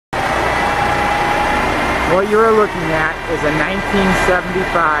What you are looking at is a 1975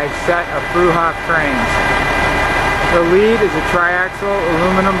 set of FRUEHAUF trains. The lead is a triaxle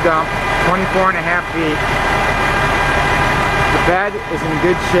aluminum dump, 24.5 feet. The bed is in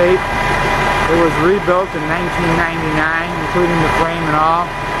good shape. It was rebuilt in 1999, including the frame and all.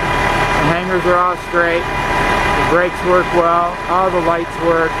 The hangers are all straight. The brakes work well. All the lights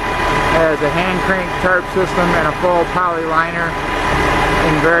work. It has a hand crank tarp system and a full poly liner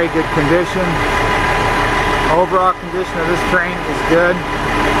in very good condition. Overall condition of this train is good.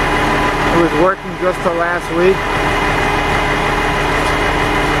 It was working just till last week.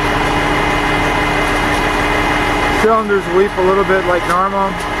 Cylinders weep a little bit like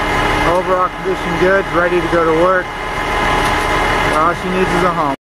normal. Overall condition good, ready to go to work. All she needs is a home.